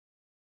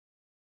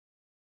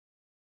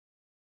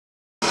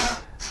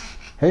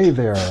Hey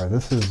there,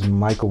 this is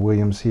Michael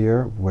Williams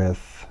here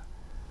with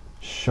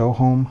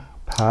Soham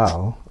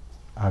Pal.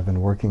 I've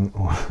been working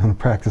on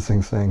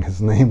practicing saying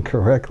his name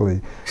correctly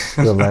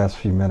for the last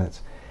few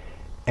minutes.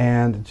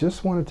 And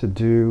just wanted to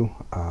do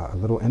a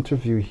little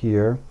interview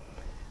here.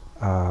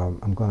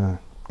 I'm going to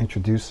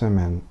introduce him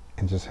and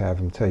just have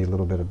him tell you a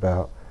little bit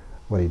about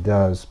what he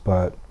does.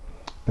 But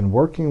been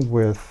working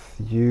with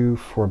you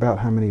for about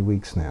how many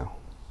weeks now?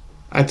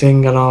 I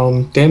think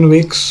around 10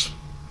 weeks.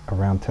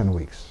 Around 10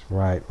 weeks.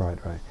 Right.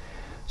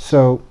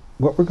 So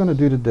what we're going to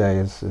do today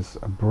is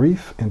a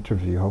brief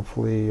interview,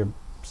 hopefully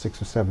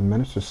 6 or 7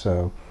 minutes or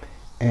so.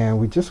 And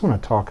we just want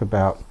to talk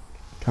about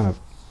kind of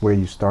where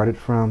you started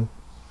from,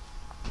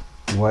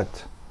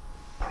 what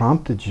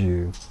prompted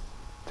you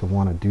to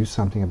want to do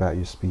something about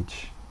your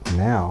speech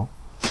now,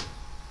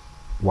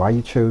 why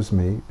you chose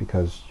me,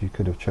 because you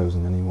could have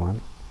chosen anyone.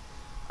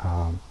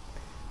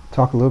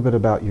 Talk a little bit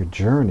about your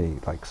journey,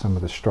 like some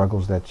of the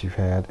struggles that you've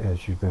had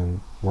as you've been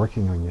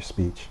working on your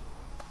speech,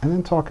 and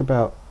then talk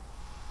about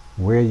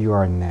where you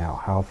are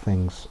now, how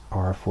things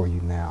are for you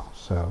now.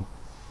 So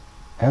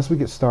as we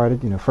get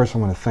started, first I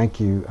want to thank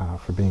you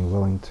for being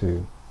willing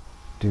to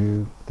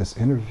do this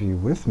interview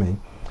with me.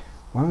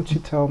 Why don't you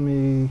tell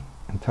me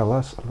and tell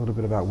us a little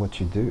bit about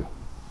what you do?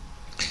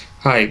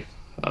 Hi.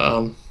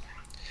 Um,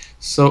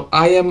 so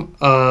I am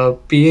a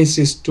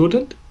PhD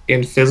student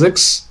in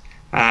physics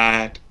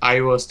at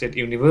Iowa State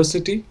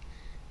University.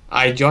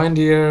 I joined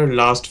here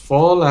last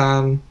fall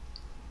and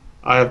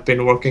I have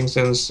been working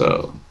since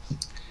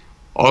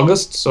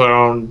August, so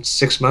around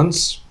 6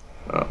 months,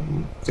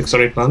 6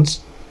 or 8 months.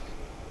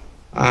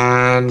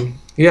 And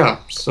yeah,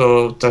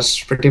 so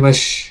that's pretty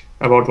much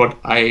about what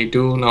I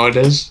do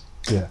nowadays.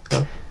 Yeah.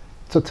 Yeah.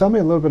 So tell me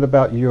a little bit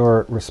about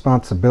your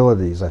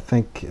responsibilities. I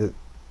think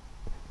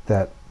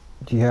that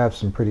you have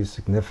some pretty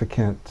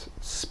significant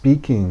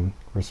speaking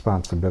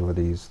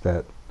responsibilities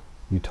that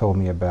you told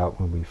me about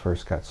when we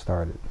first got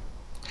started.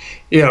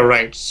 Yeah,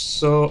 right.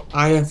 So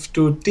I have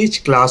to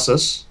teach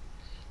classes,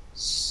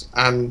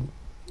 and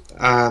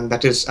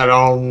that is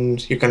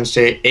around, you can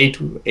say,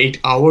 8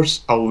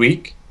 hours a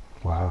week.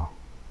 Wow.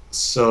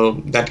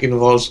 So that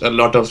involves a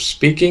lot of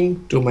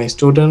speaking to my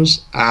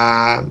students,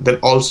 and then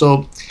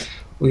also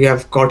we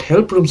have got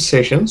help room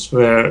sessions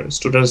where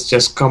students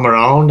just come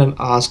around and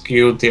ask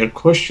you their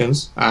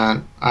questions,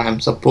 and I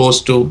am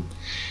supposed to,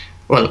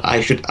 well,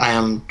 I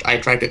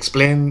try to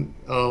explain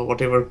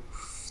whatever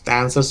the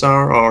answers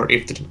are, or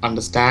if they don't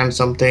understand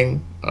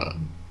something,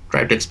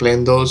 try to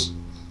explain those.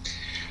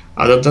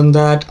 Other than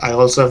that, I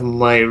also have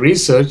my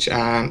research,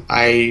 and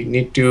I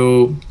need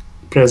to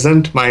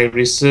present my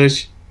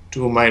research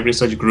to my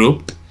research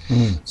group.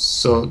 Mm.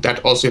 So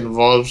that also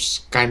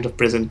involves kind of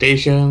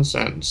presentations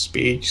and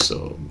speech.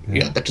 So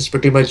yeah, Yeah. that is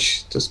pretty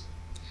much just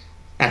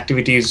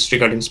activities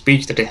regarding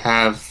speech that I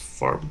have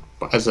for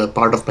as a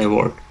part of my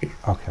work.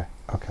 Okay.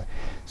 Okay.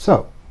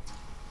 So,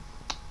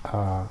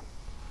 uh,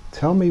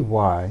 tell me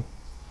why,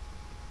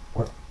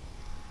 or,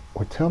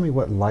 or tell me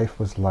what life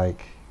was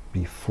like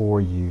before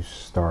you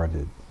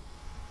started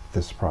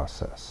this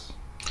process.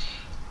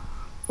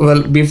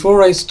 Well,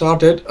 before I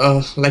started,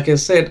 like I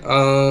said,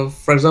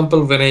 for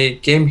example, when I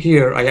came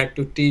here, I had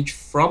to teach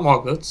from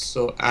August.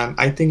 So, and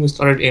I think we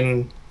started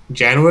in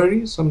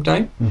January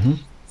sometime. Mm-hmm.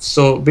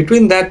 So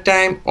between that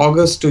time,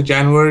 August to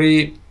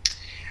January,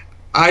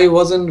 I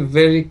wasn't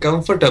very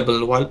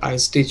comfortable while I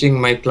was teaching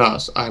my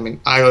class. I mean,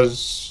 I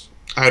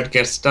would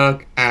get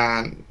stuck,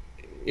 and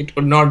it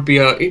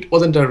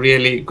wasn't a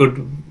really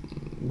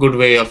good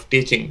way of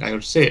teaching, I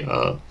would say.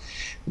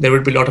 There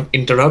would be a lot of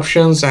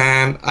interruptions,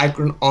 and I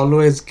couldn't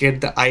always get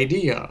the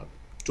idea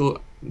to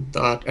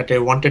that I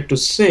wanted to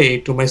say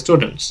to my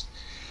students.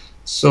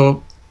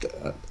 So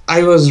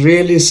I was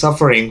really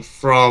suffering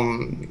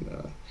from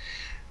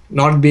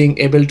not being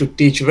able to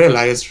teach well.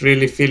 I was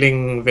really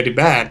feeling very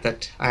bad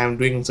that I am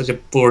doing such a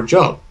poor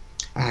job.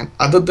 And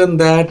other than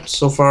that,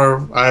 so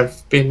far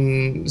I've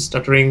been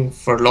stuttering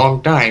for a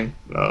long time,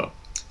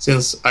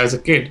 since I was a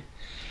kid.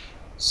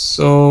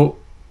 So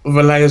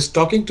when I was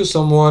talking to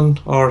someone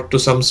or to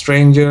some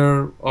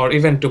stranger or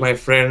even to my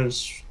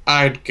friends,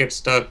 I'd get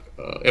stuck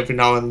every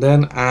now and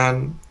then,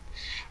 and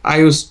I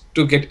used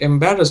to get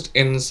embarrassed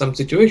in some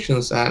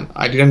situations, and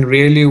I didn't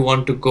really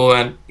want to go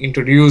and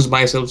introduce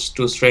myself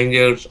to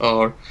strangers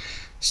or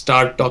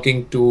start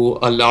talking to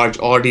a large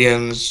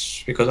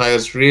audience because I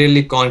was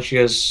really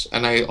conscious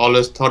and I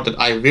always thought that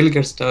I will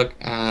get stuck,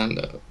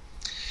 and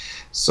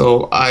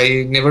so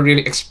I never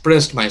really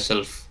expressed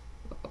myself.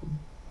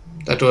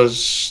 That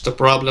was the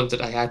problem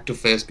that I had to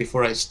face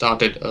before I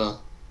started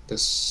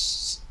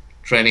this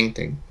training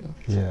thing.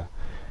 Yeah.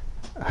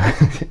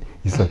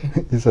 you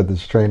said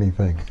this training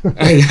thing.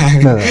 Yeah.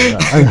 No.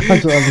 I'm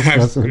just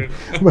messing.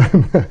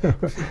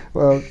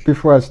 Well,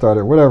 before I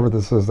started, whatever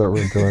this is that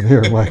we're doing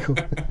here, Michael.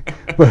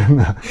 but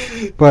no,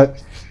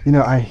 but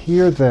I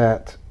hear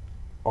that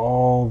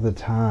all the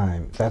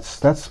time.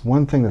 That's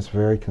one thing that's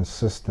very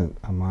consistent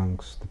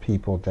amongst the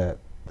people that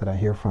I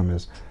hear from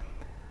is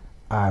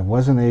I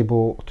wasn't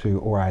able to,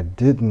 or I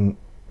didn't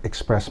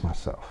express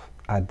myself.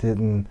 I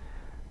didn't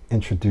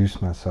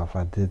introduce myself.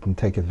 I didn't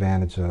take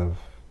advantage of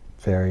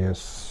various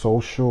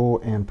social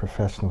and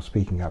professional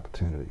speaking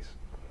opportunities.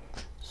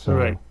 So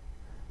Right.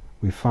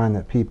 we find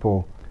that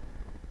people,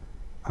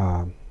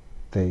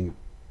 they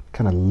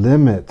kind of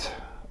limit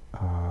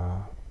uh,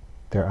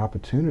 their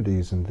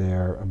opportunities and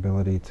their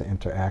ability to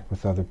interact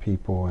with other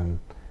people, and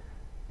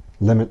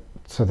limit,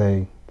 so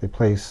they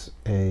place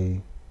a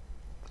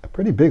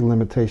pretty big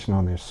limitation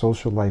on their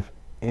social life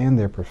and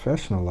their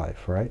professional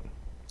life, right?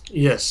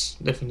 Yes,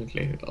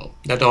 definitely.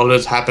 That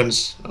always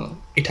happens.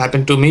 It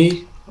happened to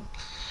me.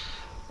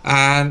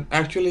 And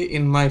actually,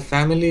 in my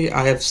family,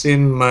 I have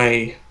seen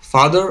my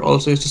father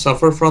also used to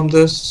suffer from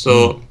this. Mm.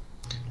 So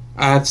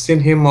I have seen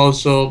him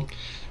also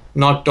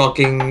not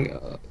talking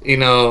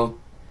in a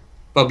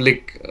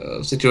public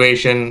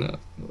situation,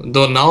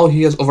 though now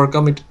he has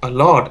overcome it a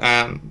lot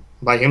and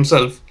by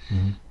himself.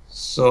 Mm-hmm.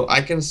 So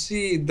I can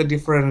see the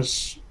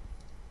difference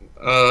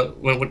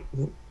when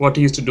what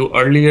he used to do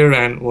earlier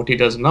and what he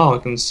does now. I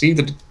can see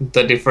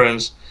the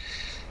difference.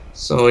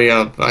 So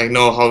yeah, I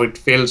know how it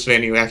feels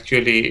when you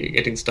actually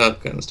getting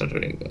stuck and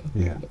stuttering.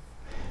 Yeah.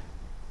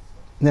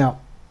 Now,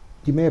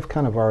 you may have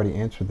kind of already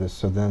answered this.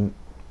 So then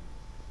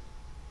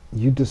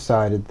you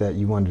decided that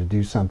you wanted to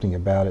do something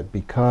about it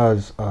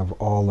because of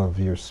all of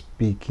your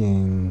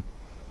speaking,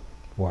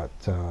 what,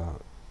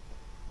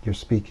 your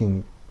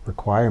speaking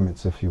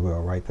requirements, if you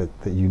will, right?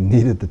 That you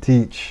needed to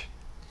teach.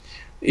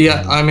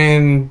 Yeah, And I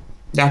mean,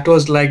 that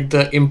was like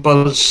the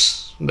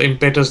impulse, the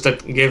impetus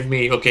that gave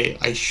me, okay,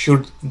 I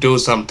should do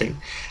something.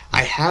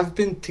 I have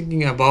been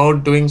thinking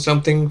about doing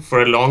something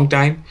for a long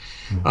time,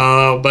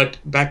 mm, but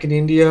back in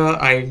India,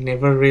 I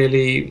never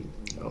really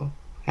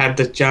had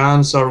the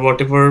chance or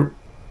whatever.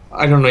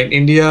 I don't know. In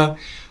India,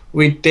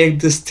 we take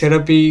this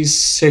therapy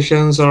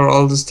sessions or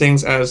all these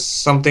things as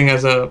something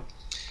as a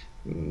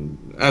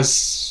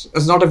as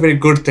not a very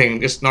good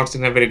thing. It's not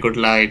in a very good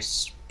light.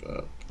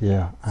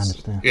 yeah, I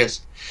understand.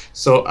 Yes.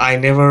 So I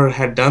never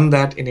had done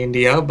that in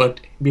India, but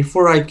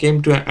before I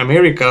came to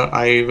America,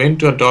 I went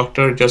to a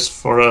doctor just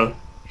for a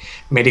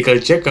medical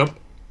checkup,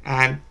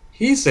 and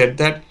he said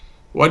that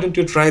why don't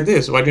you try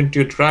this? Why don't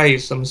you try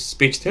some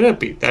speech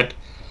therapy? That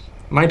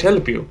might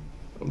help you.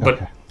 But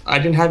Okay. I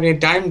didn't have any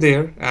time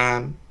there,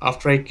 and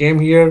after I came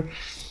here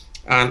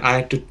and I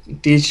had to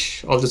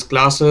teach all these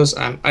classes,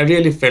 and I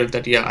really felt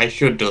that yeah, I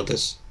should do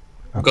this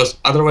Okay. because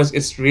otherwise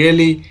it's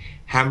really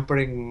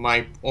hampering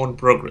my own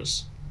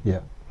progress. Yeah.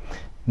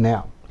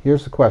 Now,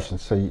 here's the question.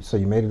 So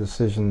you made a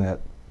decision that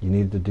you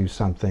needed to do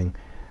something.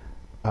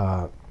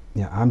 Uh,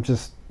 yeah, I'm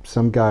just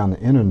some guy on the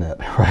internet,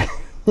 right?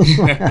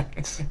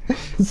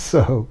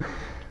 So,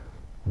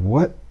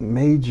 what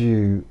made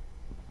you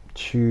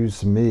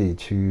choose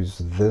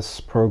this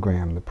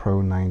program, the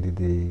Pro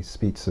 90D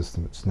speech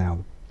system? It's now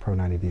the Pro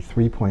 90D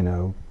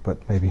 3.0, but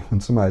maybe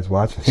when somebody's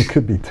watching, it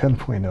could be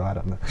 10.0. I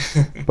don't know.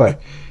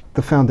 But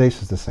the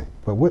foundation's the same.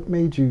 But what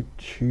made you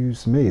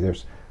choose me?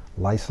 There's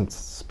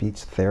licensed speech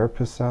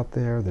therapists out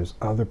there. There's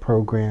other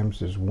programs.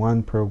 There's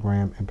one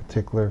program in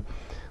particular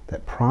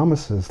that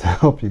promises to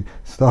help you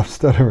stop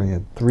stuttering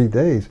in 3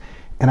 days.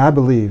 And I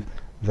believe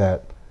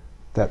that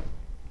that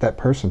that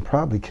person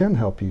probably can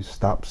help you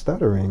stop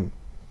stuttering,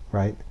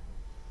 right,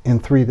 in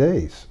 3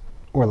 days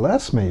or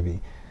less maybe.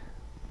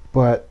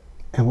 But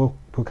and we'll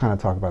kind of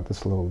talk about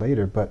this a little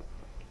later. But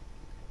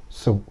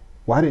so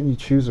why didn't you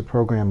choose a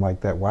program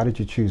like that? Why did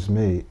you choose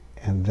me?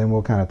 And then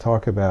we'll kind of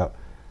talk about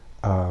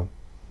uh,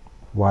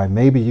 why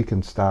maybe you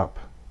can stop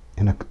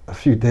in a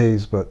few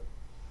days, but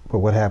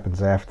what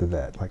happens after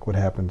that? Like what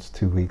happens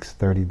 2 weeks,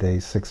 30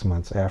 days, 6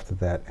 months after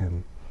that?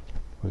 And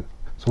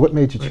so what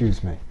made you Right.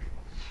 choose me?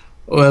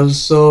 Well,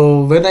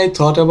 so when I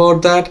thought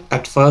about that,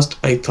 at first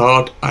I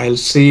thought I'll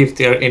see if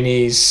there are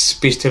any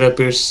speech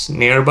therapists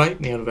nearby,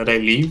 near where I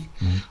live,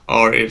 Mm-hmm.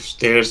 or if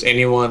there's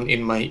anyone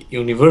in my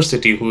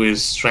university who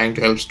is trying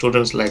to help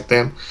students like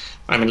them.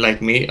 I mean,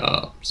 like me.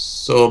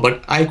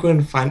 But I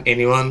couldn't find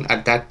anyone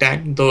at that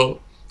time. Though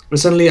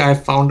recently I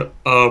found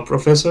a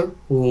professor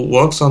who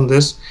works on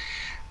this,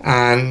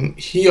 and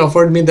he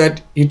offered me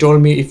that he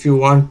told me if you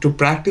want to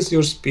practice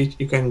your speech,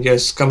 you can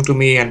just come to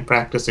me and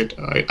practice it.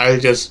 I'll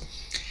just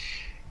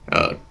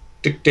uh,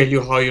 to tell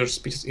you how your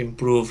speech is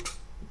improved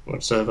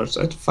whatsoever.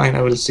 So it's fine,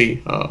 I will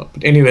see.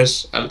 But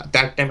anyways, at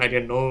that time I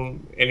didn't know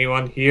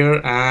anyone here,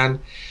 and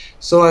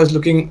so I was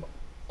looking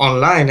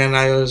online, and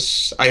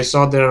I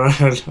saw there are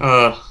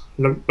a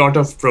lot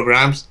of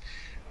programs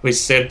which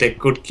said they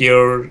could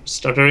cure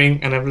stuttering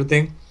and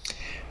everything.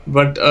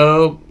 But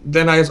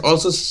then I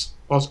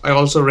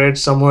also read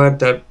somewhere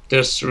that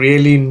there's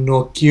really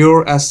no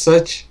cure as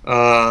such.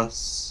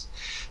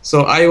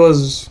 So I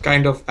was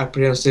kind of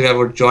apprehensive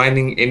about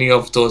joining any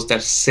of those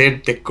that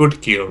said they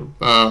could cure.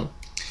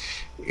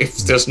 If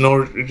Mm. there's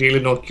really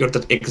no cure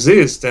that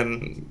exists,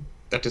 then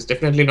that is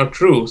definitely not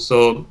true.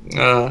 So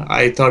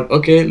I thought,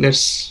 okay,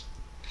 let's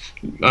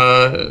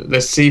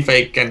see if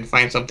I can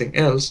find something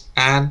else.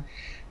 And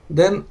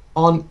then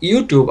on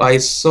YouTube, I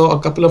saw a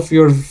couple of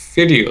your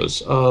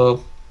videos,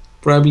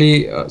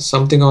 probably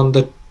something on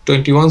the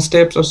 21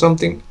 steps or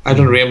something. I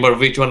don't Mm-hmm. remember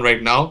which one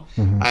right now.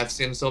 Mm-hmm. I've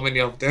seen so many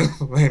of them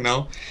by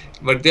now.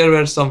 But there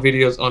were some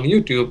videos on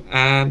YouTube,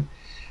 and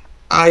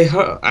I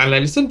heard and I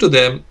listened to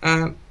them,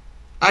 and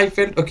I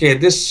felt okay,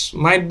 this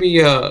might be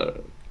a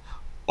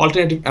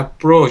alternative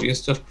approach.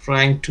 Instead of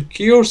trying to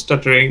cure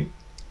stuttering,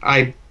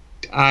 I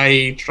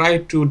I try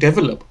to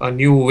develop a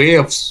new way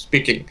of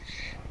speaking.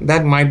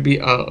 That might be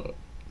a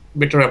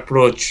better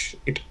approach.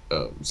 It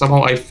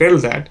somehow I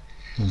felt that,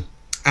 Mm.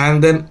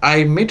 and then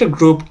I met a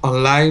group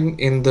online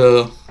in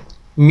the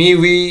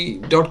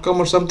miwi.com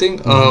or something.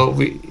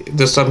 Mm-hmm.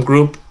 There's some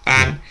group, Yeah.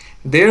 and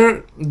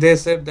there they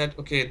said that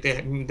okay,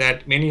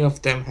 that many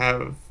of them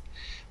have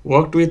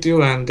worked with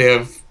you, and they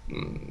have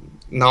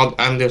now,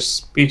 and their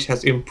speech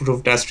has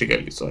improved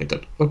drastically. So I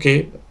thought,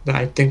 okay, then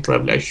I think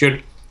probably I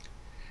should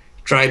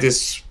try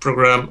this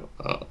program.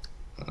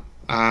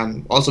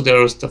 And also there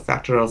was the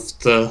factor of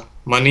the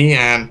money,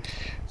 and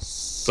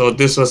so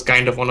this was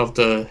kind of one of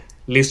the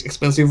least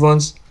expensive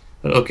ones.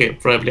 Okay,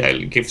 probably I'll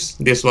give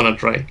this one a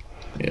try.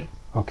 Yeah.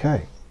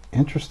 Okay.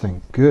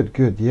 Interesting. Good,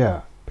 good.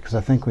 Yeah. Because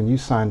I think when you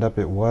signed up,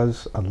 it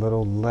was a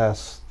little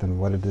less than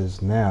what it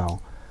is now.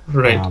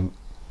 Right. Um,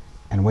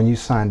 and when you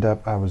signed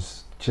up, I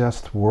was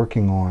just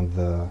working on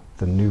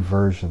the new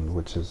version,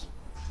 which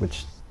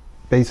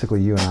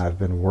basically you and I have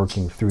been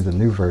working through the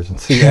new version.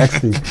 So you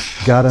actually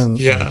got in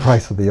the Yeah.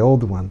 price of the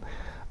old one.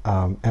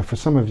 And for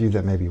some of you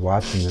that may be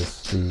watching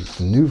this,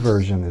 the new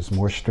version is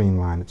more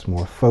streamlined, it's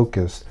more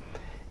focused,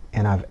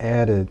 and I've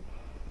added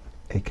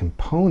a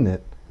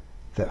component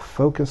that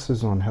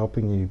focuses on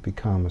helping you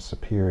become a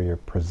superior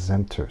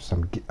presenter.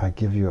 So I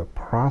give you a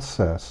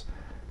process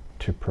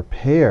to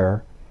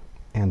prepare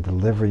and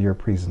deliver your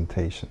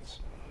presentations.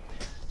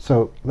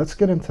 So let's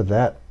get into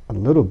that a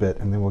little bit,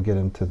 and then we'll get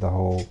into the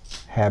whole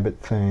habit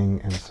thing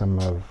and some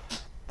of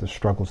the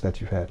struggles that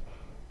you've had.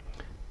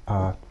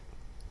 Uh,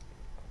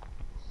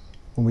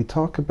 when we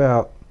talk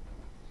about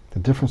the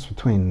difference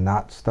between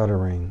not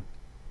stuttering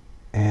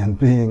and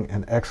being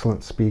an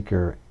excellent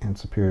speaker and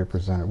superior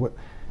presenter, what,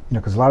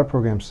 because a lot of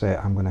programs say,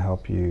 I'm going to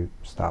help you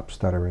stop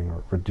stuttering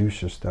or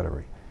reduce your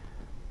stuttering.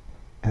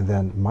 And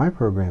then my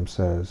program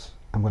says,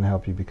 I'm going to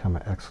help you become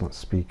an excellent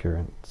speaker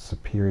and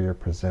superior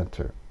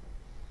presenter.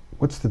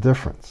 What's the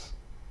difference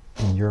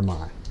in your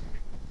mind,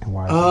 and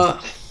why is that?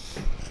 Uh,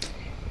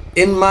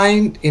 in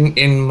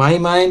my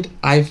mind,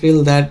 I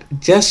feel that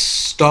just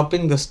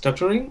stopping the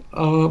stuttering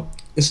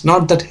is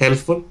not that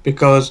helpful,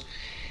 because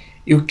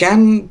you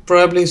can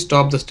probably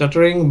stop the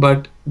stuttering,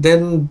 but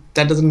then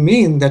that doesn't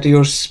mean that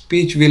your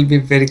speech will be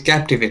very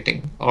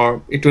captivating,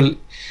 or it will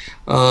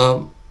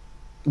uh,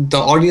 the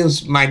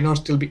audience might not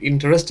still be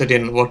interested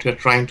in what you're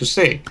trying to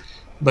say.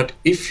 But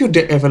if you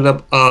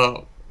develop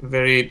a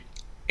very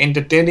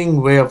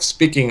entertaining way of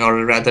speaking,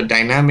 or rather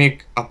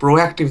dynamic, a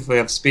proactive way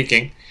of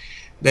speaking,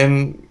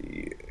 then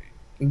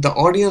the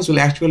audience will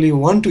actually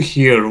want to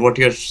hear what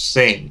you're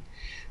saying.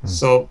 Mm.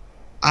 So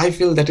I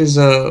feel that is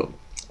a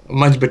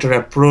much better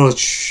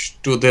approach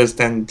to this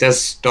than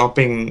just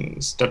stopping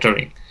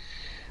stuttering.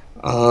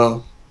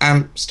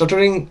 And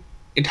stuttering,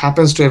 it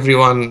happens to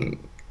everyone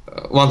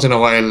once in a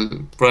while.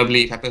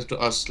 Probably it happens to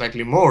us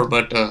slightly more,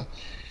 but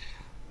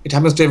it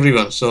happens to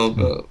everyone. So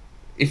Mm.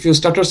 if you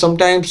stutter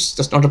sometimes,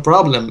 that's not a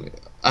problem,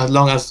 as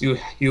long as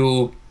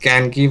you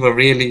can give a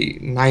really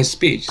nice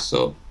speech,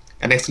 so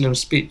an excellent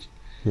speech.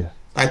 Yeah,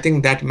 I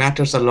think that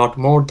matters a lot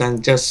more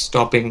than just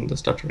stopping the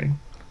stuttering.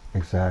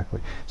 exactly.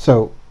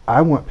 So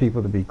I want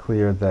people to be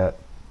clear that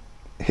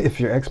if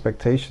your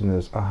expectation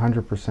is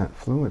 100%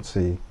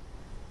 fluency,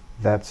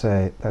 that's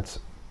a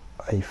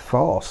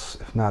false,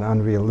 if not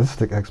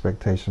unrealistic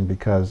expectation,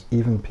 because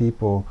even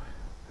people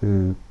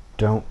who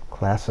don't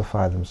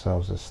classify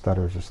themselves as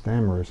stutterers or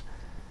stammerers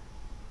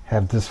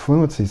have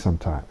disfluency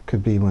sometimes. It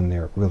could be when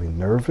they're really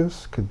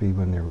nervous, could be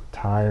when they're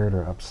tired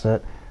or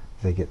upset.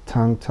 They get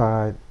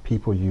tongue-tied.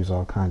 People use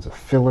all kinds of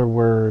filler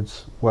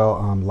words. Well,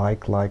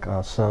 like,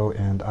 so,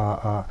 and,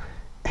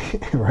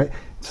 right?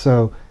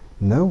 So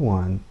no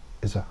one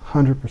is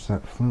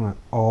 100% fluent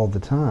all the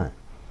time.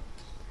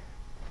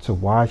 So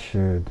why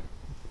should,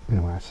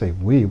 when I say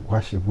we,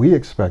 why should we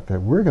expect that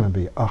we're going to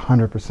be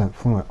 100%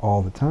 fluent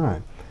all the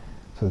time?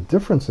 So the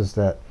difference is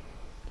that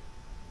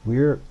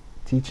we're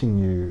teaching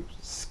you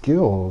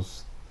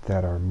skills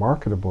that are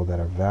marketable, that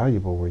are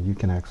valuable, where you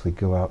can actually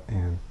go out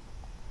and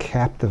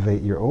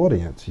captivate your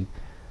audience.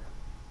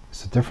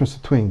 It's the difference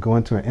between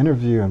going to an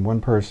interview and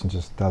one person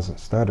just doesn't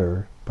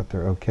stutter, but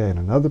they're okay, and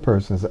another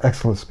person is an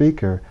excellent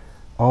speaker.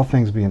 All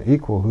things being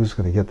equal, who's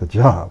going to get the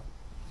job?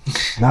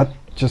 Not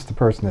just the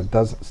person that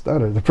doesn't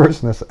stutter, the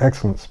person that's an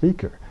excellent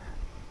speaker.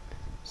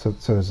 So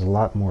there's a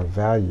lot more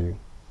value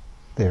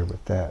there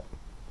with that.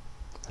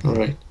 All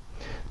right.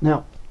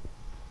 Now,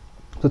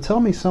 so tell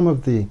me some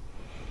of the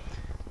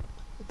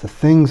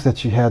things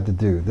that you had to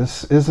do.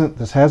 This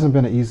hasn't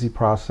been an easy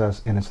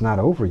process, and it's not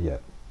over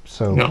yet.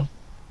 So, No.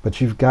 but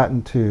you've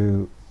gotten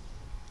to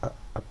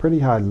a pretty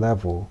high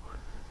level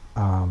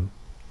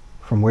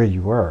from where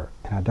you were.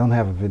 And I don't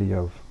have a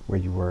video of where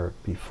you were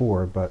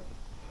before, but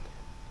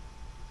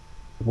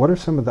what are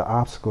some of the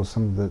obstacles,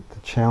 some of the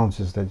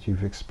challenges that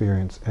you've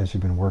experienced as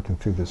you've been working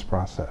through this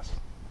process?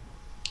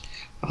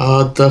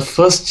 The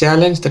first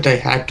challenge that I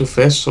had to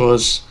face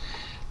was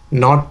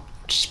not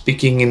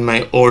speaking in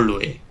my old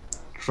way,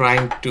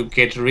 trying to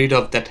get rid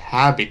of that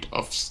habit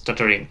of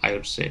stuttering, I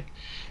would say.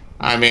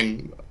 I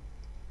mean,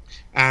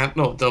 and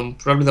no, the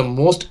probably the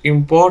most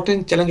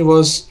important challenge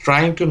was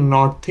trying to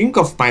not think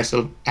of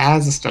myself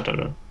as a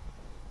stutterer.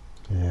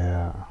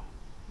 Yeah,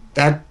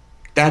 That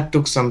that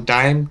took some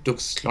time, took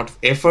a lot of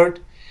effort.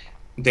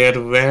 There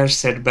were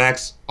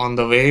setbacks on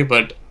the way,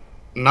 but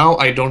now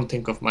I don't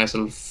think of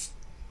myself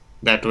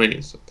that way.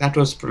 So that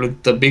was probably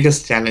the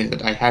biggest challenge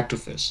that I had to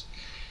face.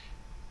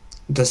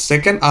 The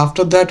second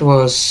after that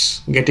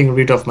was getting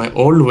rid of my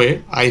old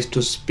way. I used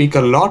to speak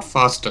a lot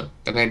faster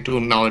than I do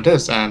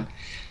nowadays, and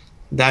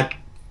that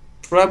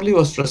probably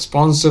was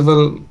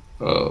responsible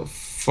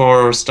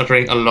for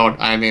stuttering a lot.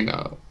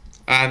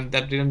 And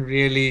that didn't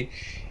really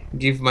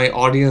give my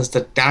audience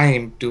the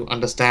time to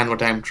understand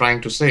what I'm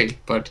trying to say.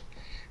 But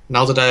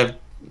now that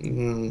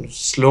I've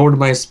slowed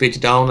my speech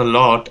down a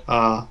lot,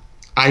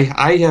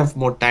 I have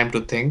more time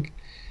to think.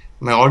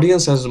 My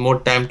audience has more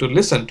time to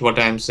listen to what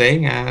I'm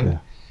saying, and yeah,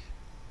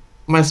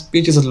 my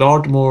speech is a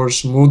lot more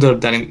smoother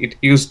than it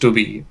used to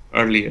be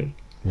earlier.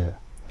 yeah.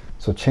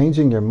 So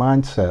changing your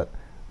mindset,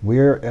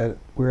 we're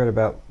at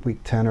about week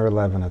 10 or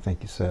 11, I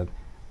think you said.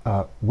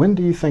 When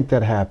do you think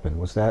that happened?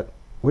 Was that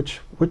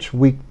which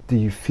week do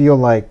you feel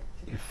like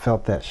you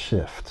felt that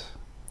shift?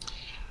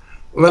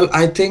 Well,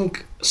 I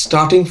think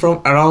starting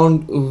from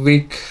around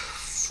week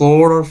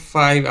 4 or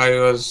 5, I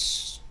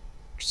was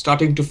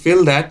starting to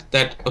feel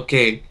that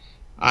okay,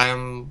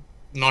 I'm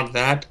not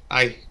that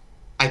I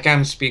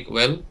can speak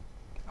well,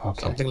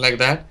 Okay. something like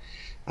that.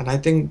 And I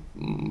think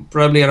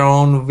probably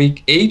around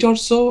week 8 or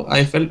so,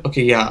 I felt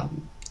okay, yeah,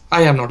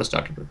 I am not a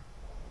stutterer.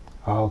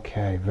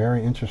 Okay,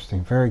 very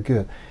interesting, very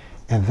good.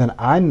 And then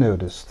I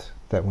noticed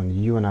that when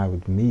you and I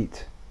would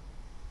meet,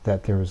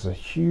 that there was a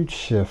huge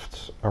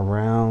shift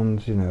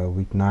around,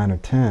 week 9 or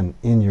 10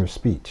 in your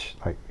speech.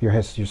 Like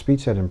your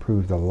speech had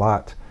improved a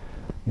lot,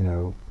 you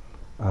know,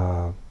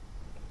 uh,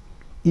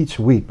 each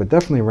week, but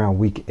definitely around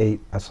week 8,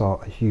 I saw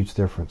a huge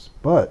difference.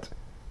 But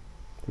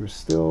there was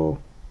still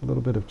a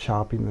little bit of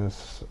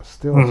choppiness,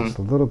 still Hmm. just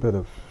a little bit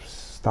of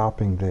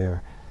stopping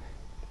there.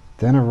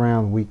 Then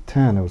around week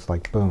 10, it was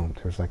like boom,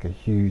 there was like a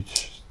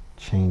huge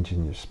change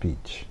in your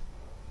speech.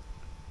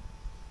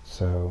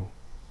 So,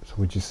 so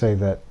would you say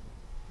that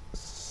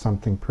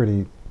something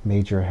pretty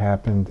major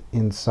happened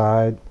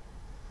inside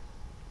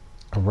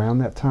around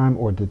that time,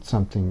 or did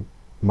something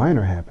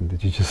minor happen?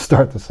 Did you just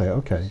start to say,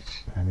 okay,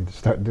 I need to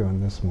start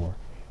doing this more?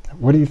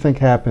 What do you think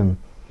happened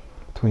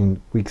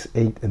between weeks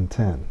 8 and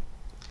 10?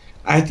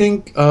 I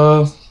think,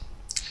 well,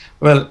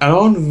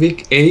 around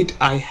week 8,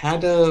 I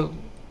had a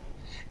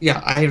yeah,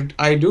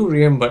 I do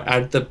remember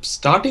at the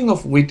starting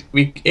of week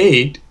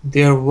 8,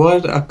 there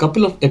were a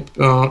couple of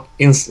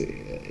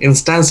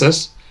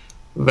instances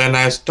when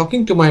I was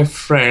talking to my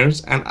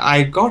friends and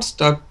I got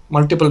stuck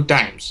multiple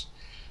times.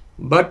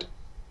 But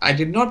I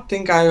did not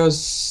think I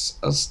was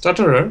a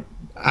stutterer,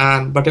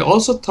 and but I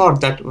also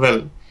thought that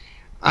well,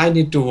 I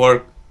need to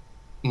work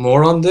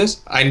more on this.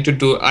 I need to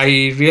do. I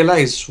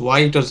realized why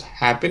it was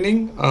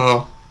happening.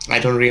 I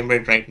don't remember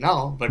it right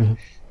now, but Hmm.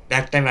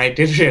 that time I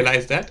did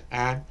realize that,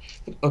 and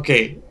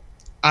okay,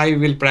 I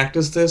will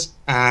practice this,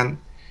 and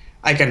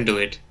I can do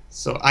it.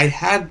 So I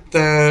had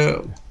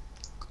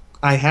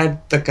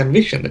the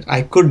conviction that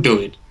I could do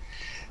it.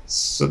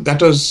 So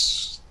that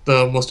was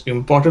the most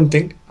important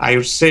thing I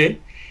would say.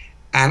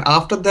 And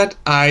after that,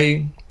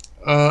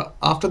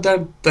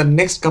 the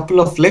next couple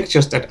of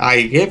lectures that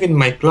I gave in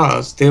my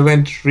class, they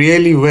went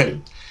really well.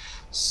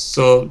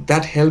 So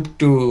that helped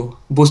to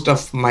boost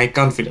up my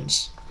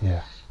confidence.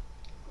 Yeah,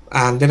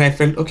 And then I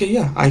felt, okay,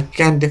 yeah, I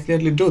can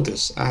definitely do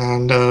this.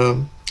 And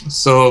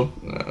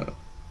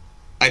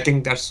I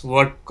think that's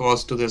what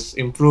caused to this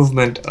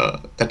improvement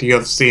that you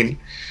have seen,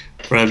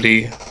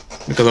 probably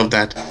because of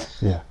that.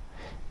 yeah.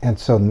 And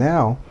so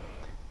now,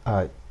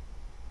 uh,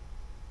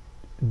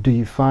 do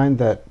you find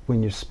that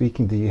when you're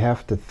speaking, do you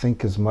have to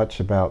think as much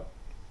about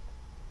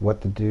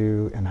what to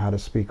do and how to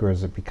speak, or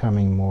is it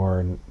becoming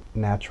more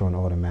natural and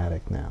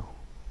automatic now?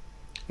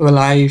 Well,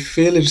 I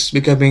feel it's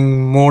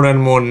becoming more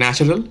and more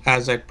natural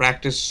as I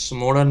practice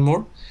more and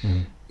more.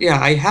 Hmm. Yeah,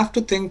 I have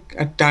to think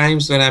at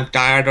times when I'm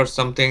tired or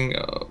something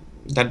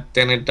that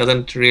then it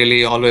doesn't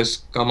really always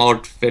come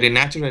out very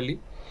naturally.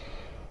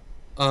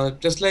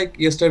 Just like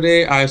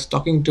yesterday, I was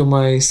talking to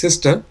my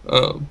sister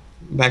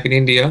back in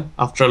India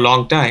after a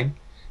long time,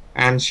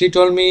 and she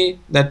told me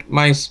that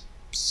my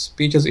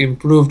speech has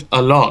improved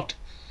a lot.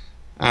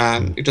 Hmm.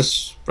 And it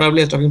was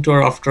probably I was talking to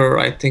her after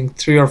I think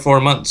 3 or 4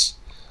 months,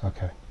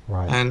 Okay,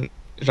 right, and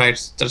right,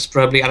 that's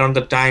probably around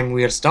the time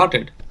we had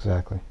started.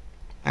 exactly.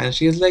 And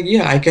she is like,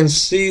 "Yeah, I can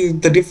see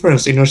the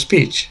difference in your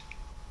speech."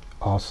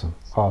 Awesome,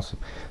 awesome.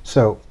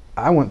 So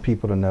I want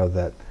people to know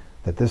that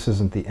this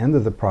isn't the end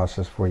of the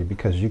process for you,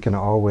 because you can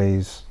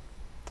always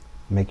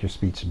make your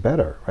speech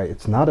better, right?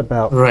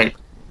 Right.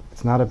 It's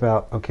it's not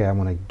about, okay, I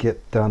want to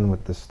get done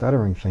with the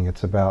stuttering thing.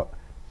 It's about,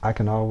 I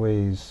can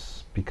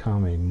always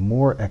become a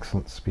more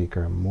excellent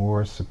speaker, a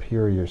more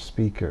superior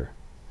speaker.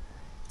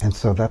 And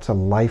so that's a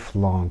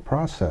lifelong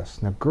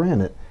process. Now,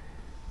 granted,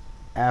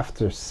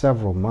 after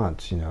several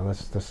months,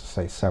 let's just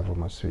say several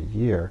months to a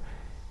year,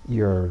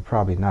 you're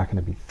probably not going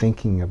to be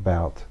thinking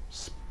about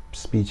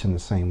speech in the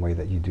same way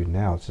that you do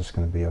now. It's just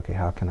going to be, okay,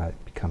 how can I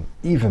become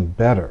even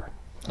better?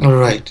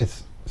 Right.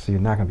 So you're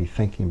not going to be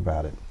thinking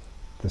about it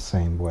the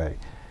same way.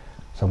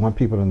 So I want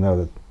people to know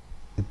that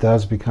it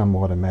does become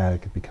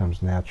automatic. It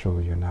becomes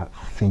natural. You're not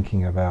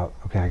thinking about,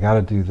 okay, I got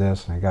to do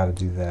this and I got to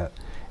do that.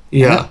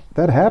 Yeah.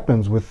 That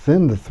happens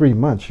within the 3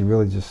 months. You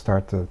really just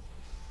start to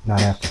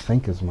not have to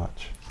think as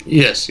much.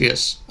 Yes,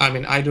 yes. I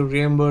mean, I do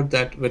remember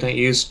that when I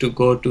used to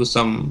go to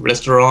some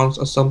restaurants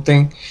or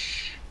something,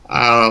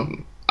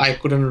 I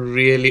couldn't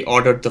really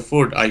order the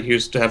food. I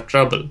used to have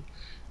trouble.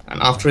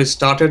 And after I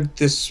started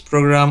this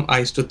program, I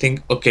used to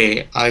think,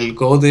 okay, I'll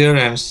go there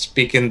and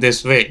speak in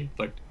this way.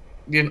 But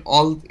it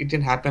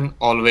didn't happen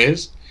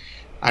always.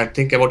 I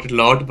think about it a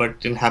lot, but it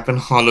didn't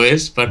happen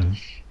always. But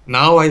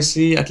now I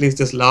see, at least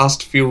this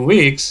last few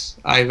weeks,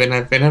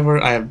 whenever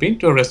I have been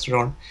to a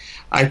restaurant,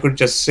 I could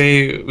just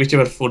say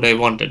whichever food I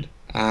wanted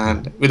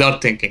and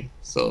without thinking.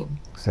 So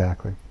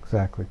Exactly.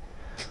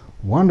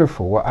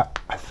 Wonderful. Well,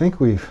 I think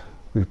we've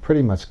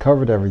pretty much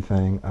covered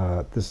everything.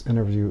 This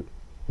interview,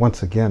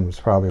 once again, was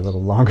probably a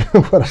little longer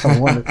than what I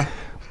wanted,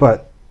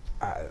 but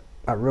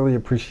I really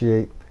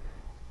appreciate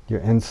your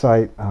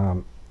insight.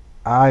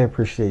 I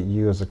appreciate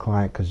you as a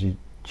client because you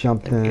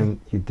jumped in,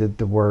 you did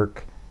the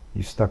work,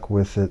 you stuck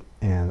with it,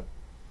 and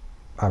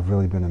I've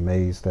really been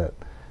amazed at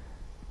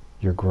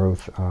your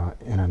growth,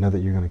 and I know that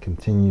you're going to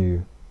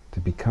continue to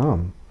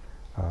become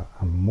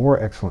a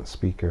more excellent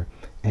speaker,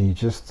 and you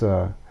just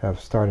have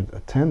started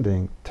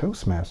attending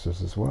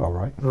Toastmasters as well,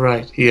 right?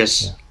 right,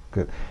 yes. Yeah,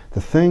 good.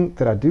 The thing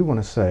that I do want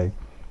to say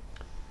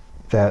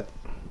that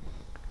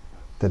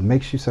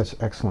makes you such an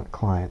excellent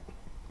client,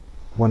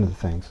 one of the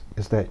things,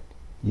 is that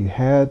you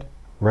had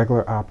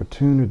regular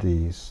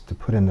opportunities to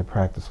put into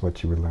practice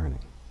what you were learning.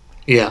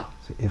 Yeah.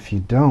 So if you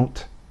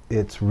don't,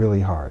 it's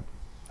really hard.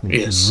 I mean,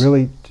 Yes.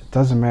 it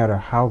doesn't matter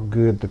how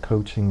good the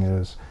coaching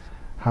is,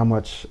 how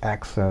much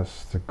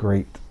access to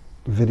great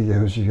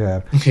videos you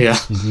have. Yeah.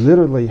 You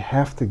literally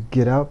have to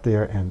get out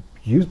there and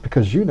use,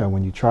 because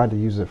when you tried to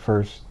use it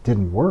first, it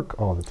didn't work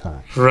all the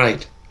time.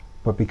 Right.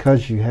 But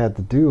because you had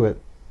to do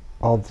it,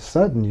 all of a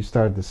sudden you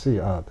started to see,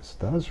 oh, this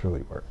does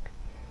really work.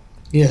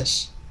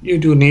 Yes. You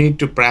do need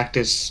to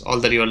practice all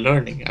that you are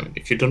learning. I mean,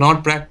 if you do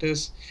not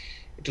practice,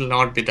 it will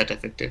not be that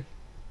effective.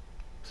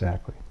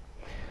 Exactly.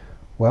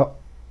 Well,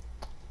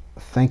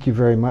 thank you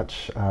very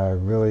much. I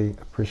really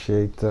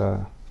appreciate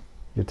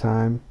your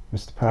time,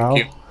 Mr. Powell.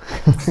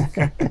 Thank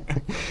you.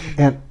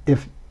 And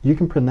if you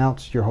can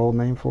pronounce your whole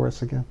name for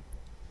us again?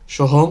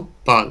 Soham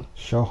Pal.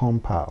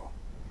 Soham Powell.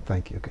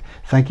 Thank you. Okay.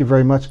 Thank you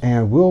very much.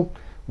 And we'll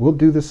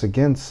do this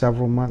again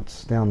several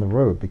months down the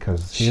road,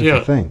 because here's Sure.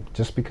 the thing.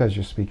 Just because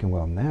you're speaking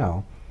well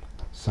now,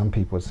 some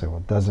people would say, well,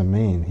 it doesn't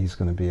mean he's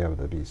going to be able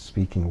to be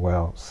speaking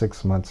well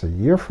 6 months, a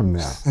year from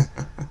now.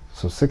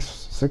 So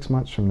six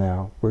months from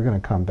now, we're going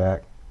to come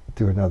back,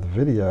 do another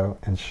video,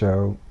 and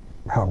show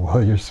how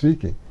well you're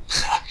speaking.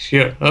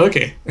 Sure.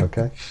 Okay.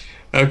 Okay?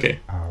 Okay.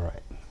 All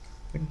right.